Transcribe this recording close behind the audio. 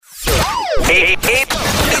Good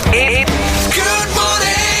morning.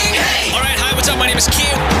 Hey. Alright, hi, what's up? My name is Q.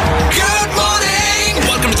 Good morning.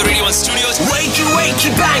 Welcome to the Radio 1 Studios.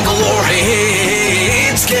 Wakey, Bangalore.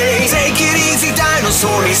 Hey, it's Kay. Take it easy,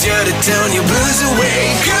 dinosaur. He's here to turn your blues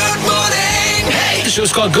away. Good morning. Hey. The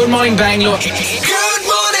show's called Good Morning Bangalore. Good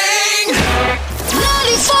morning.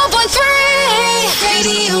 94.3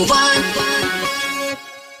 Radio 1.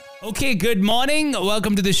 Okay, good morning.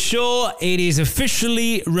 Welcome to the show. It is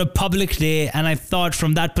officially Republic Day, and I thought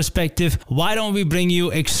from that perspective, why don't we bring you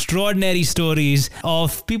extraordinary stories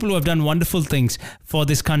of people who have done wonderful things for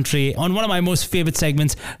this country on one of my most favorite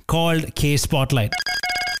segments called K Spotlight.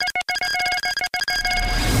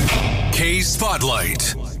 K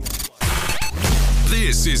Spotlight.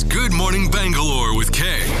 This is Good Morning Bangalore with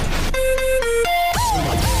K.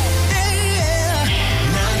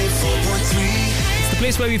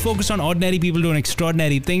 Place where we focus on ordinary people doing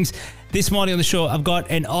extraordinary things. This morning on the show, I've got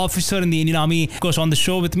an officer in the Indian Army, of course, on the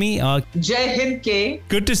show with me. Jai Hind K.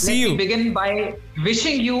 Good to see you. Let me begin by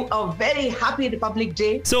wishing you a very happy Republic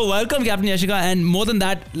Day. So welcome, Captain Yashika. And more than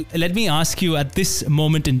that, let me ask you at this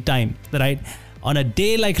moment in time, right? On a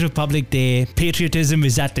day like Republic Day, patriotism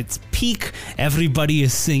is at its peak. Everybody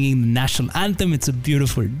is singing the national anthem. It's a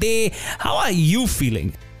beautiful day. How are you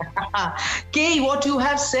feeling? Kay, what you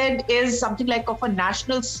have said is something like of a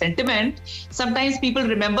national sentiment. Sometimes people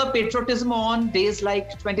remember patriotism on days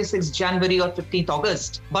like 26th January or 15th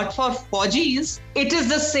August. But for Fauji's, it is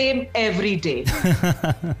the same every day.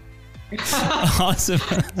 Awesome.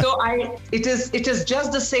 So it is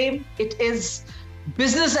just the same. It is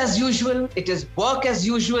business as usual. It is work as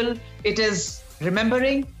usual. It is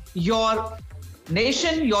remembering your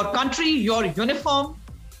nation, your country, your uniform.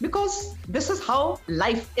 Because this is how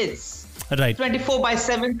life is. Right.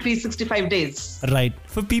 24/7, 365 days. Right.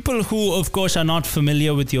 For people who, of course, are not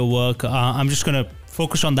familiar with your work, I'm just going to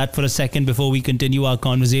focus on that for a second before we continue our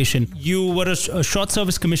conversation. You were a short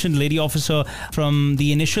service commissioned lady officer from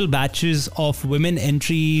the initial batches of women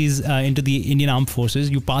entries into the Indian Armed Forces.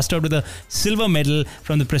 You passed out with a silver medal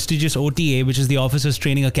from the prestigious OTA, which is the Officers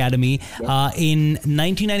Training Academy, in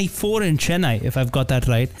 1994 in Chennai, if I've got that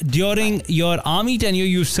right. During your army tenure,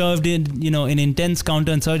 you served in intense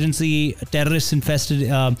counterinsurgency, terrorist-infested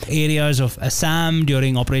areas of Assam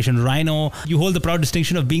during Operation Rhino. You hold the proud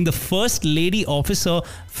distinction of being the first lady officer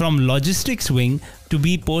from logistics wing to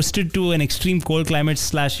be posted to an extreme cold climate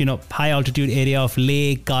 / high altitude area of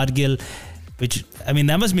Leh, Kargil, which, I mean,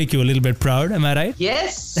 that must make you a little bit proud. Am I right?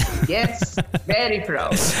 Yes, very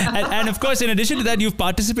proud. and of course, in addition to that, you've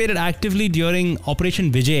participated actively during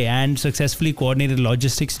Operation Vijay and successfully coordinated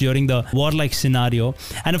logistics during the warlike scenario.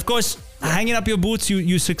 And of course, hanging up your boots,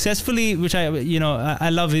 you successfully, which I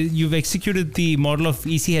love, you've executed the model of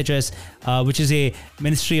ECHS, which is a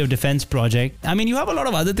Ministry of Defense project. I mean, you have a lot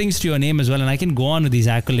of other things to your name as well, and I can go on with these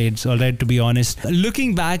accolades, all right, to be honest.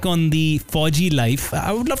 Looking back on the Fauji life,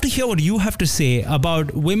 I would love to hear what you have to say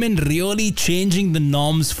about women really changing the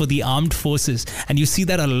norms for the armed forces. And you see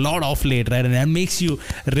that a lot of late, right? And that makes you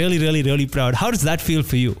really, really, really proud. How does that feel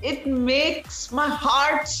for you? It makes my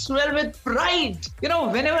heart swell with pride.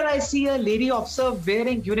 Whenever I see a lady officer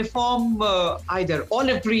wearing uniform, either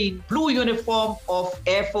olive green, blue uniform of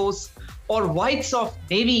Air Force or whites of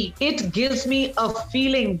Navy, it gives me a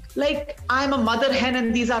feeling like I'm a mother hen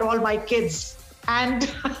and these are all my kids. And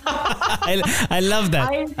I love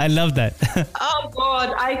that. I love that. Oh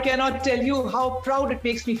God, I cannot tell you how proud it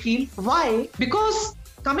makes me feel. Why? Because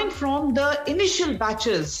coming from the initial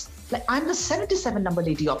batches, like I'm the 77 number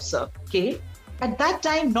lady officer, okay? At that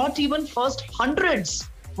time, not even first hundreds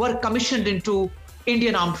were commissioned into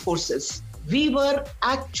Indian Armed Forces. We were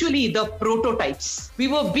actually the prototypes. We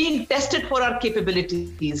were being tested for our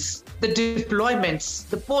capabilities, the deployments,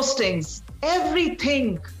 the postings,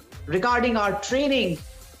 everything regarding our training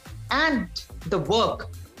and the work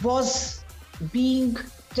was being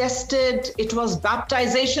tested. It was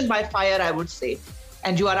baptization by fire, I would say.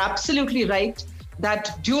 And you are absolutely right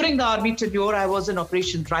that during the army tenure, I was in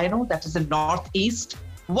Operation Rhino, that is in Northeast.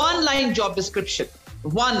 One line job description.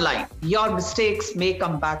 One line. Your mistakes may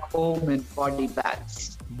come back home in body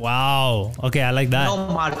bags. Wow. Okay, I like that. No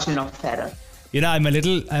margin of error. I'm a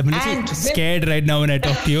little scared right now when I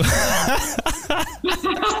talk to you.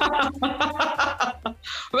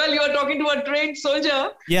 Well, you are talking to a trained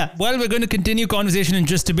soldier. Yeah. Well, we're going to continue conversation in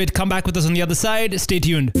just a bit. Come back with us on the other side. Stay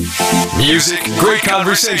tuned. Music, great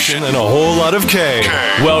conversation, and a whole lot of K.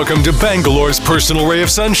 Welcome to Bangalore's personal ray of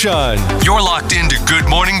sunshine. You're locked into Good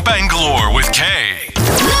Morning Bangalore with K.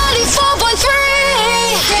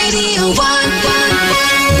 94.3 Radio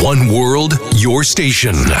 1. One world, your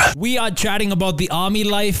station. We are chatting about the army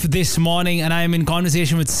life this morning, and I am in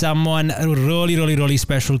conversation with someone really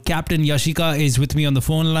special. Captain Yashika is with me on the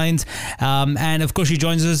phone lines, and of course she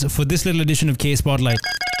joins us for this little edition of K Spotlight.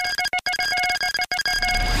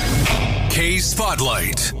 K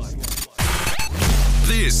Spotlight.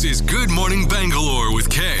 This is Good Morning Bangalore with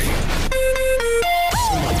K.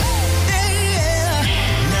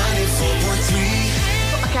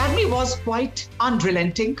 Academy was quite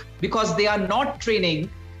unrelenting because they are not training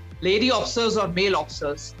lady officers or male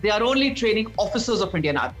officers. They are only training officers of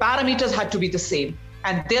Indian Army. Parameters had to be the same,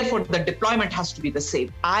 and therefore the deployment has to be the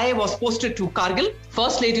same. I was posted to Kargil,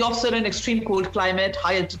 first lady officer in extreme cold climate,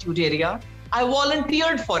 high altitude area. I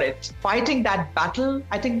volunteered for it. Fighting that battle,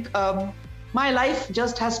 I think my life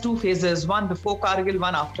just has two phases, one before Kargil,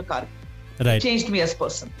 one after Kargil. Right. Changed me as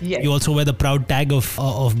person. Yes. You also wear the proud tag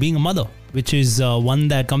of being a mother, which is one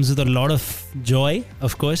that comes with a lot of joy,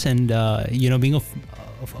 of course, and being a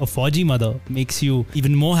Fauji mother makes you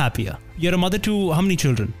even more happier. You're a mother to how many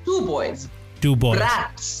children? 2 boys. 2 boys.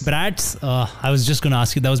 Brats. I was just going to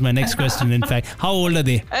ask you. That was my next question. In fact, how old are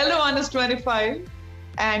they? Elder one is 25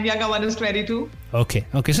 and younger one is 22. Okay.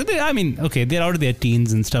 So they're out of their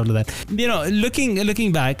teens and stuff like that. You know,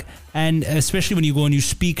 looking back, and especially when you go and you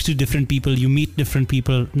speak to different people, you meet different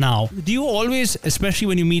people now. Do you always, especially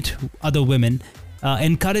when you meet other women,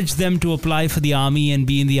 encourage them to apply for the army and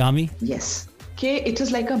be in the army? Yes. Okay, it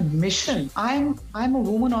is like a mission. I'm a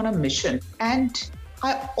woman on a mission, and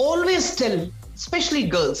I always tell, especially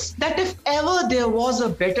girls, that if ever there was a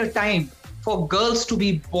better time for girls to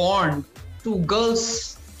be born, to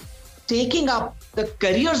girls taking up the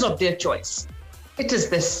careers of their choice, it is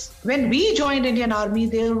this. When we joined Indian Army,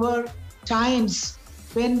 there were times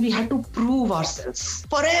when we had to prove ourselves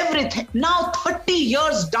for everything. Now 30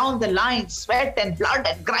 years down the line, sweat and blood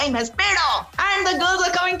and grime has paid off, and the girls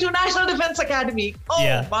are coming to National Defence Academy. Oh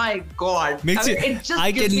Yeah. my God.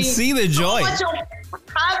 I can see the joy. So much of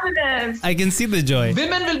happiness. I can see the joy.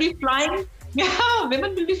 Women will be flying. Yeah,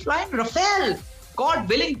 women will be flying Rafale. God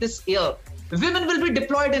willing, this year. Women will be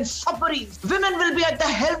deployed in submarines. Women will be at the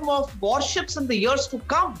helm of warships in the years to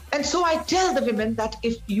come. And so I tell the women that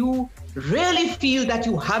if you really feel that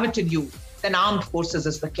you have it in you, then armed forces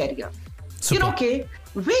is the career. Super. You know, okay,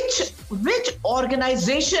 which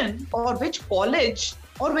organization or which college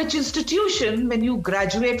or which institution when you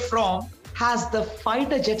graduate from has the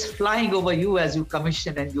fighter jets flying over you as you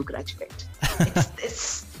commission and you graduate? It's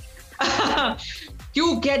this.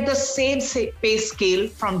 You get the same pay scale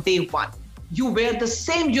from day one. You wear the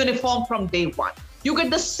same uniform from day one. You get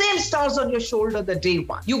the same stars on your shoulder the day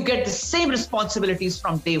one. You get the same responsibilities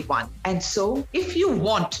from day one. And so if you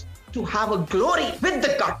want to have a glory with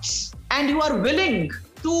the guts and you are willing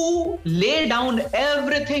to lay down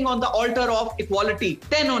everything on the altar of equality,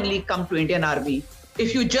 then only come to Indian Army.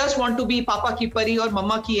 If you just want to be Papa ki pari or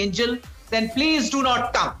Mama ki angel, then please do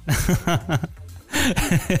not come.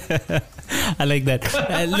 I like that.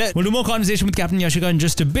 We'll do more conversation with Captain Yashika in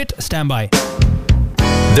just a bit. Stand by.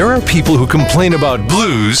 There are people who complain about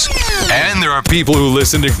blues, and there are people who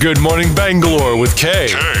listen to Good Morning Bangalore with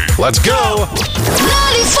K. Let's go.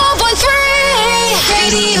 94.3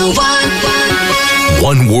 Radio 1.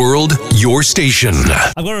 One world, your station.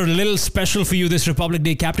 I've got a little special for you this Republic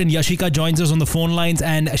Day. Captain Yashika joins us on the phone lines,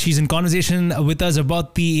 and she's in conversation with us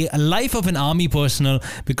about the life of an army personnel,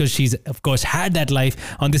 because she's, of course, had that life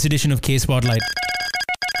on this edition of K Spotlight.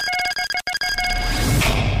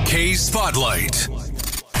 K Spotlight.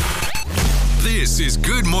 This is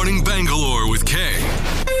Good Morning Bangalore with K.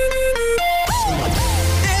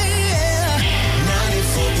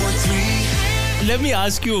 Let me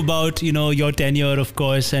ask you about, your tenure, of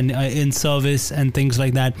course, and in service and things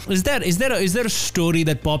like that. Is there a story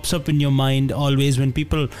that pops up in your mind always when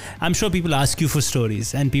I'm sure people ask you for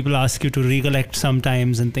stories and people ask you to recollect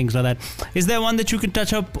sometimes and things like that. Is there one that you can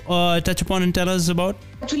touch upon and tell us about?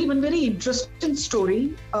 Actually, one very interesting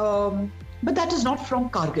story, but that is not from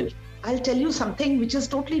Kargil. I'll tell you something which is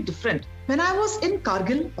totally different. When I was in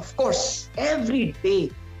Kargil, of course, every day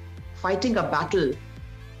fighting a battle,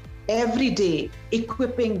 every day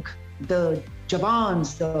equipping the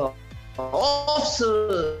Jawans, the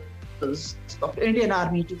officers of Indian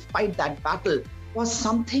Army to fight that battle was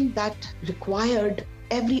something that required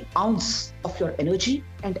every ounce of your energy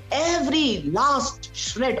and every last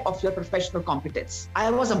shred of your professional competence.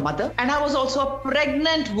 I was a mother and I was also a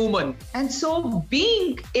pregnant woman. And so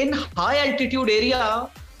being in high altitude area,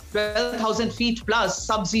 12,000 feet plus,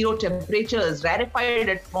 sub-zero temperatures, rarefied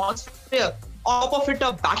atmosphere, on top of it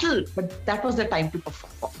a battle, but that was the time to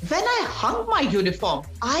perform. When I hung my uniform,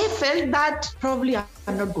 I felt that probably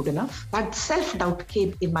I'm not good enough. That self-doubt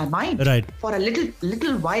came in my mind for a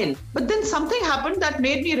little while. But then something happened that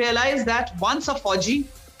made me realize that once a Fauji,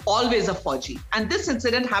 always a Fauji. And this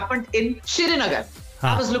incident happened in Srinagar.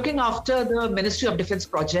 I was looking after the Ministry of Defence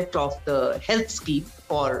project of the health scheme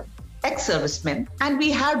for ex-servicemen. And we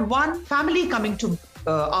had one family coming to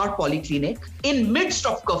our polyclinic in midst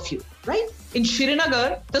of curfew, right? In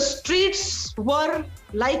Srinagar, the streets were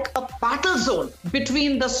like a battle zone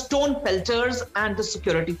between the stone pelters and the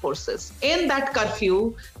security forces. In that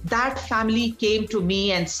curfew, that family came to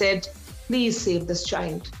me and said, please save this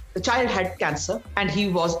child. The child had cancer and he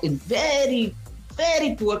was in very,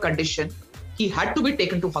 very poor condition. He had to be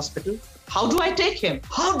taken to hospital. How do I take him?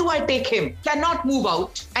 How do I take him? Cannot move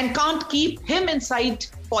out and can't keep him inside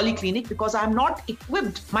polyclinic because I'm not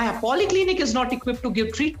equipped. My polyclinic is not equipped to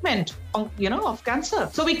give treatment, of cancer.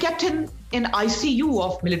 So we kept him in ICU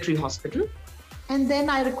of military hospital. And then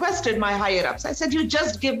I requested my higher ups. I said, you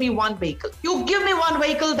just give me one vehicle. You give me one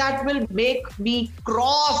vehicle that will make me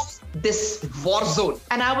cross this war zone.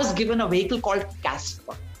 And I was given a vehicle called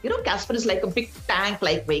Casper. Casper is like a big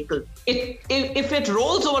tank-like vehicle. If it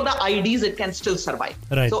rolls over the IDs, it can still survive.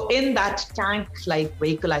 Right. So in that tank-like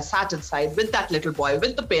vehicle, I sat inside with that little boy,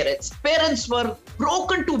 with the parents. Parents were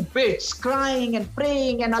broken to bits, crying and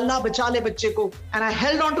praying, and Allah bacha le bacche ko. And I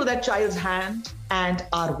held on to that child's hand, and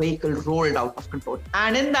our vehicle rolled out of control.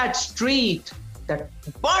 And in that street, the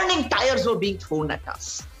burning tires were being thrown at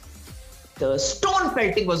us. The stone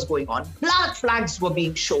pelting was going on. Black flags were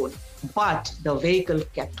being shown. But the vehicle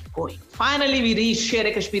kept going. Finally, we reached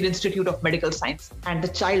Sher-e-Kashmir Institute of Medical Science, and the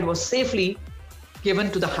child was safely given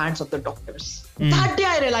to the hands of the doctors. That day,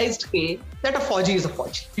 I realized that a Fauji is a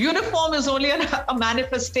Fauji. Uniform is only a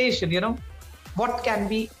manifestation, what can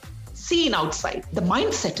be seen outside. The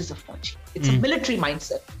mindset is a Fauji. It's a military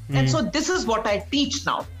mindset. And so this is what I teach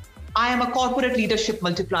now. I am a corporate leadership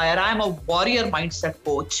multiplier. I am a warrior mindset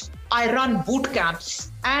coach. I run boot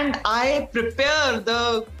camps and I prepare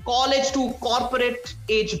the college to corporate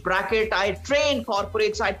age bracket. I train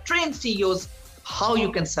corporates, I train CEOs how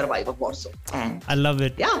you can survive a war zone. And I love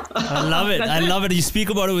it. Yeah. I love it. I love it. You speak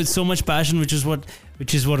about it with so much passion, which is what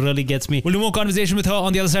really gets me. We'll do more conversation with her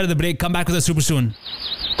on the other side of the break. Come back with us super soon.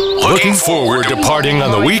 Looking forward to partying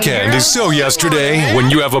on the weekend is so yesterday when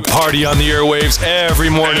you have a party on the airwaves every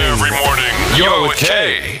morning. You're with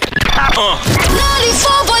Kay.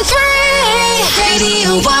 94.3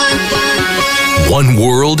 Radio 1. One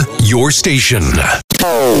world, your station.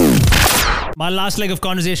 My last leg of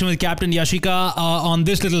conversation with Captain Yashika on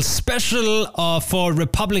this little special for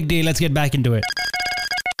Republic Day. Let's get back into it.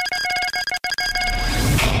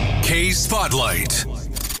 Kay Spotlight.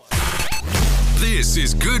 This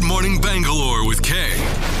is Good Morning Bangalore with Kay.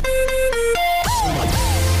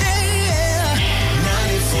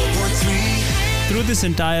 Through this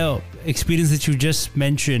entire experience that you just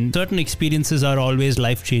mentioned, certain experiences are always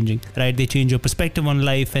life-changing, right? They change your perspective on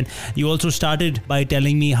life. And you also started by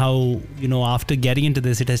telling me how, after getting into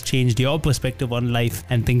this, it has changed your perspective on life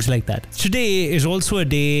and things like that. Today is also a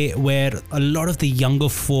day where a lot of the younger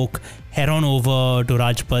folk head on over to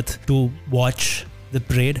Rajpath to watch the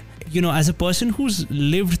parade. As a person who's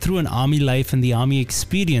lived through an army life and the army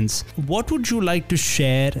experience, what would you like to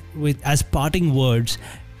share with as parting words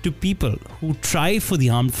to people who try for the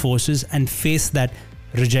armed forces and face that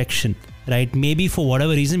rejection, right? Maybe for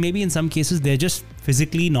whatever reason, maybe in some cases they're just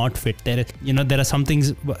physically not fit. There are some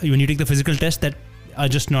things when you take the physical test that are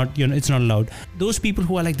just not, it's not allowed. Those people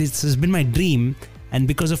who are like, this has been my dream, and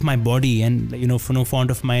because of my body and, for no fault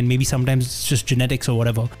of mine, maybe sometimes it's just genetics or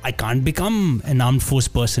whatever, I can't become an armed force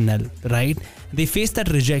personnel, right? They face that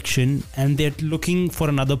rejection and they're looking for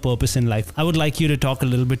another purpose in life. I would like you to talk a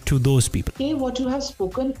little bit to those people. Okay, what you have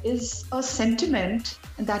spoken is a sentiment,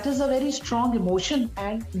 and that is a very strong emotion.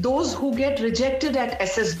 And those who get rejected at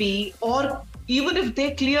SSB, or even if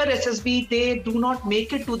they clear SSB, they do not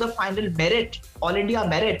make it to the final merit, All India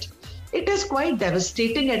merit. It is quite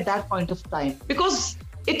devastating at that point of time, because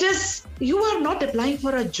you are not applying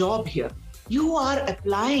for a job here. You are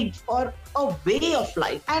applying for a way of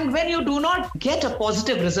life. And when you do not get a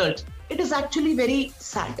positive result, it is actually very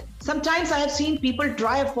sad. Sometimes I have seen people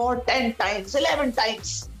try for 10 times, 11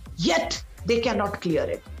 times, yet they cannot clear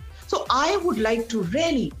it. So I would like to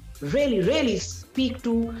really, really, really speak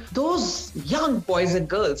to those young boys and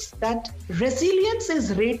girls that resilience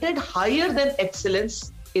is rated higher than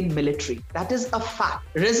excellence in military. That is a fact.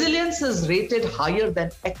 Resilience is rated higher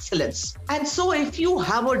than excellence. And so if you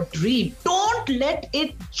have a dream, don't let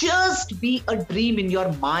it just be a dream in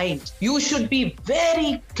your mind. You should be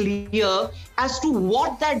very clear as to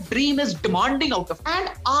what that dream is demanding out of. And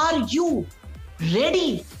are you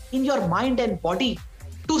ready in your mind and body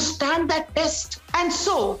to stand that test? And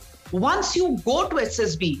so once you go to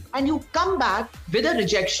SSB and you come back with a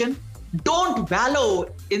rejection, don't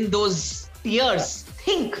wallow in those tears.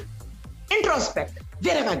 Think, introspect,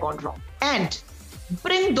 where have I gone wrong? And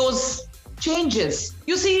bring those changes.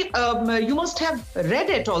 You see, you must have read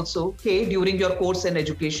it also, okay, during your course in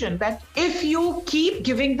education, that if you keep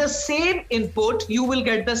giving the same input, you will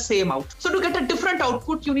get the same out. So to get a different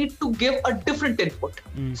output, you need to give a different input.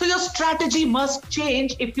 So your strategy must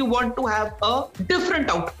change if you want to have a different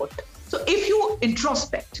output. So if you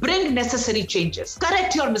introspect, bring necessary changes,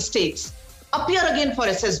 correct your mistakes, appear again for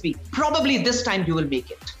SSB, probably this time you will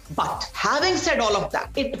make it. But having said all of that,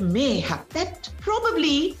 it may happen that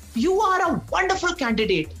probably you are a wonderful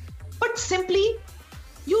candidate, but simply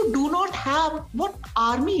you do not have what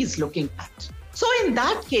army is looking at. So in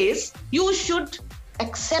that case, you should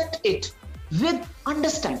accept it with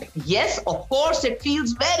understanding. Yes, of course, it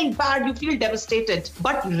feels very bad. You feel devastated,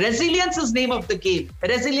 but resilience is name of the game.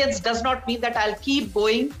 Resilience does not mean that I'll keep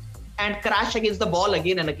going and crash against the wall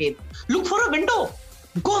again and again. Look for a window.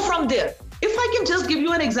 Go from there. If I can just give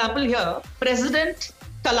you an example here, President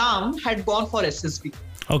Kalam had gone for SSB.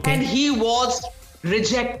 Okay. And he was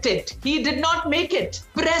rejected. He did not make it.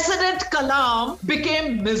 President Kalam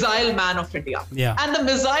became Missile Man of India. Yeah. And the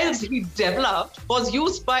missiles he developed was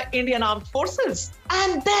used by Indian Armed Forces.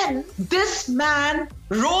 And then this man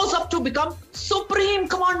rose up to become Supreme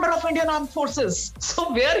Commander of Indian Armed Forces.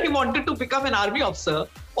 So where he wanted to become an army officer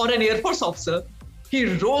or an Air Force officer, he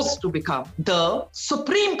rose to become the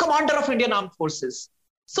Supreme Commander of Indian Armed Forces.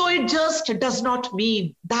 So it just does not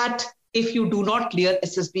mean that if you do not clear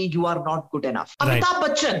SSB, you are not good enough. Right. Amitabh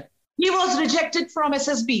Bachchan, he was rejected from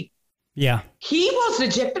SSB. Yeah. He was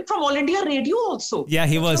rejected from All India Radio also. Yeah,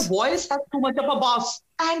 he was. The voice has too much of a bass.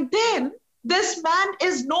 And then this man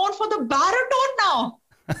is known for the baritone now.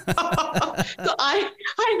 So I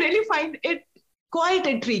really find it quite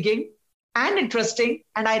intriguing and interesting.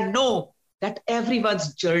 And I know that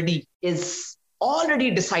everyone's journey is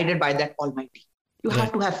already decided by that Almighty. You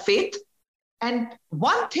have to have faith. And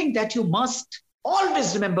one thing that you must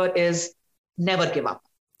always remember is never give up.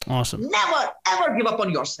 Awesome. Never, ever give up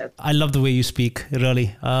on yourself. I love the way you speak,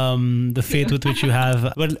 really. The faith with which you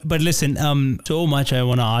have. But listen, so much I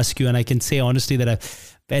want to ask you, and I can say honestly that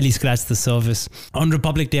I've barely scratched the surface. On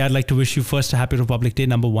Republic Day, I'd like to wish you first a happy Republic Day,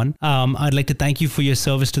 number one. I'd like to thank you for your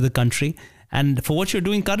service to the country and for what you're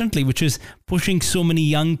doing currently, which is pushing so many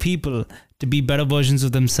young people to be better versions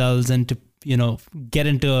of themselves and to, get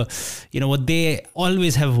into, what they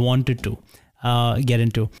always have wanted to get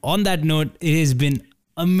into. On that note, it has been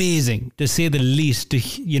amazing, to say the least, to,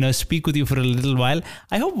 speak with you for a little while.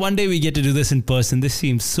 I hope one day we get to do this in person. This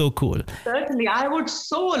seems so cool. Certainly. I would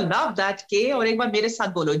so love that, K. Aur ek baar mere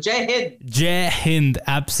saath bolo. Jai Hind. Jai Hind.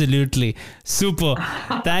 Absolutely. Super.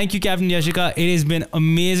 Thank you, Captain Yashika. It has been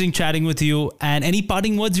amazing chatting with you. And any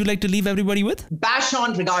parting words you'd like to leave everybody with? Bash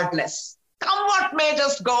on regardless. Come what may,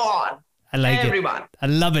 just go on. I like Everyone. it. I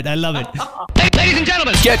love it. I love it. Ladies and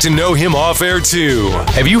gentlemen, Get to know him off air too.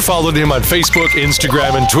 Have you followed him on Facebook,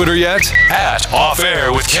 Instagram, and Twitter yet? At Off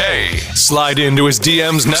Air with K. Slide into his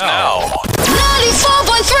DMs now.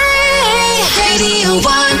 94.3 Radio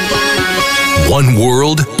 1. One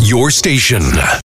world, your station.